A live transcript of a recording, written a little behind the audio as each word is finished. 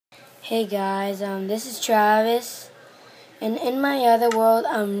Hey guys, this is Travis, and in my other world,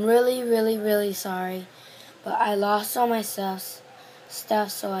 I'm really sorry, but I lost all my stuff,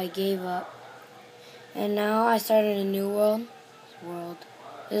 so I gave up, and now I started a new world.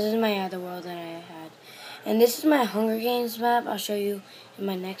 This is my other world that I had, and this is my Hunger Games map. I'll show you in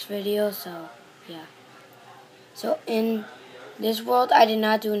my next video. So yeah, so in this world, I did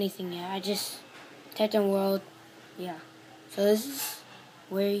not do anything yet. I just typed in world. Yeah, so this is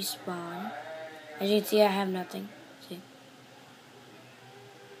where you spawn. As you can see, I have nothing. See?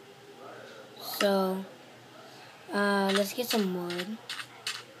 So, let's get some wood.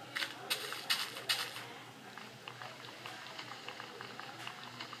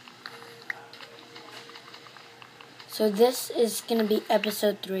 So this is going to be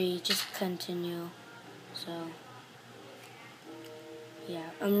episode 3, just continue. So,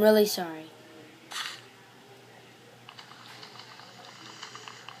 yeah, I'm really sorry.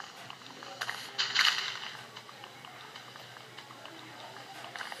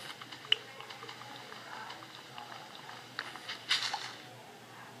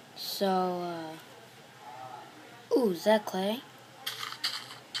 So, ooh, is that clay?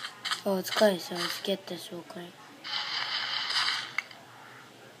 Oh, it's clay, so let's get this real quick.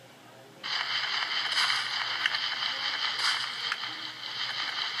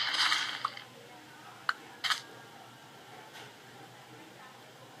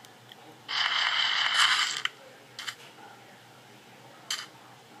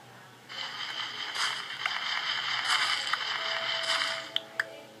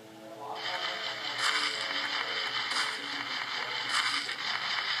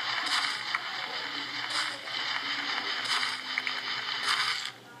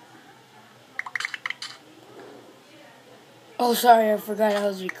 Oh, sorry, I forgot I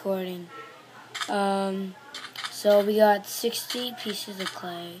was recording. So we got 60 pieces of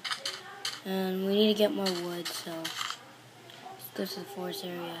clay, and we need to get more wood, so let's go to the forest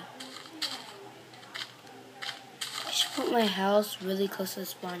area. I should put my house really close to the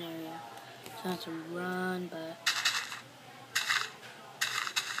spawn area, so I don't have to run, but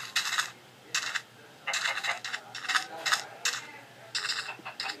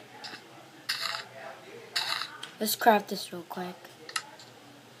let's craft this real quick.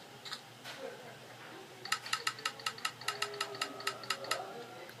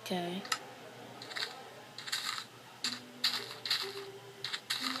 Okay.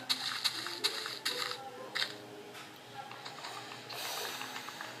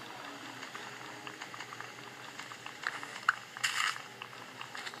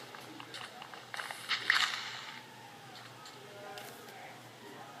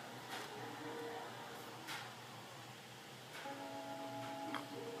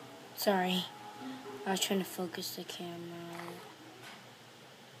 Sorry, I was trying to focus the camera.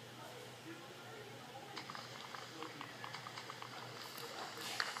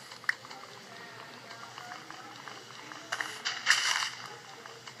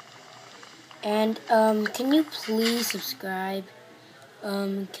 And can you please subscribe?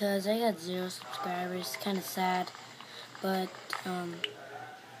 Because I got 0 subscribers. Kind of sad, but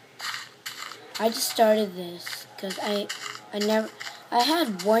I just started this because I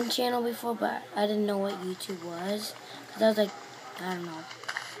had one channel before, but I didn't know what YouTube was. Cause I was like, I don't know,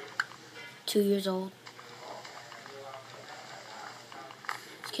 2 years old.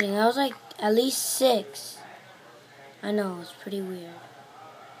 Just kidding. I was like at least 6. I know, it's pretty weird.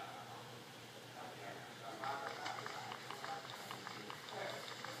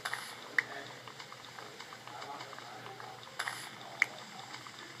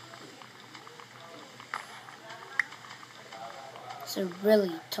 It's a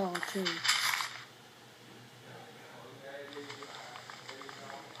really tall tree.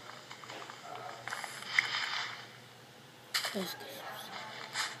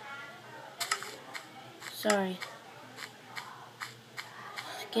 Sorry.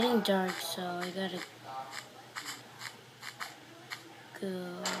 It's getting dark, so I gotta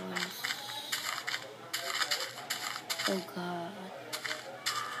go. Oh God.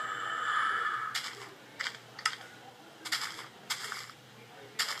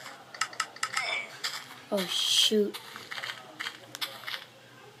 Oh shoot.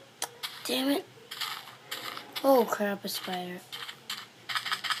 Damn it. Oh crap, a spider.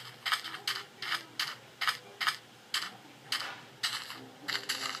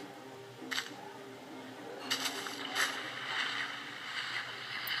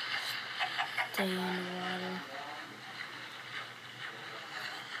 Stay in the water.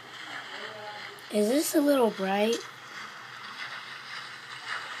 Is this a little bright?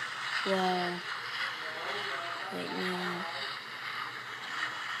 Wow. Wait, no.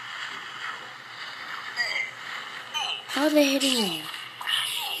 How are they hitting me?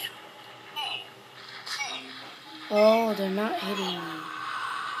 Oh, they're not hitting me.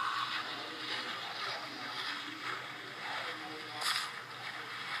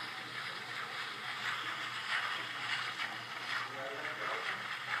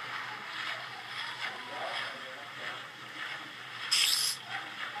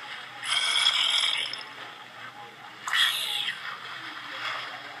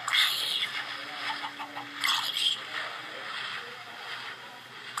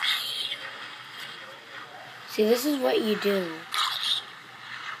 See, this is what you do.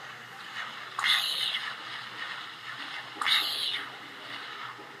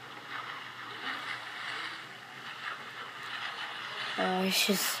 It's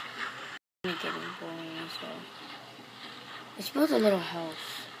just getting boring, so let's build a little house.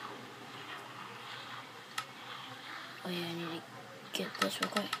 Oh yeah, I need to get this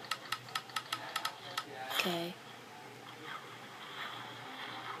real quick. Okay.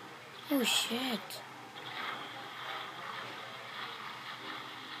 Oh shit.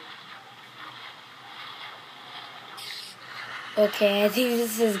 Okay, I think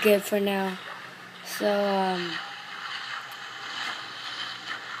this is good for now. So,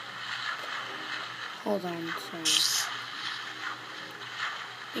 hold on, sorry.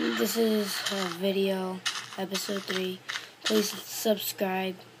 I think this is video, episode 3. Please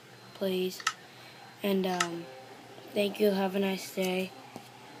subscribe, please. And, thank you, have a nice day.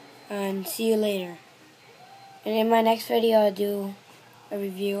 And see you later. And in my next video, I'll do a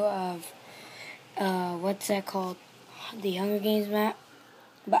review of, what's that called? The Hunger Games map.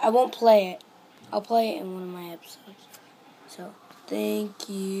 But I won't play it. I'll play it in one of my episodes. So, thank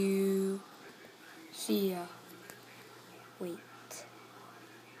you. See ya. Wait.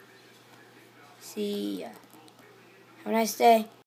 See ya. Have a nice day.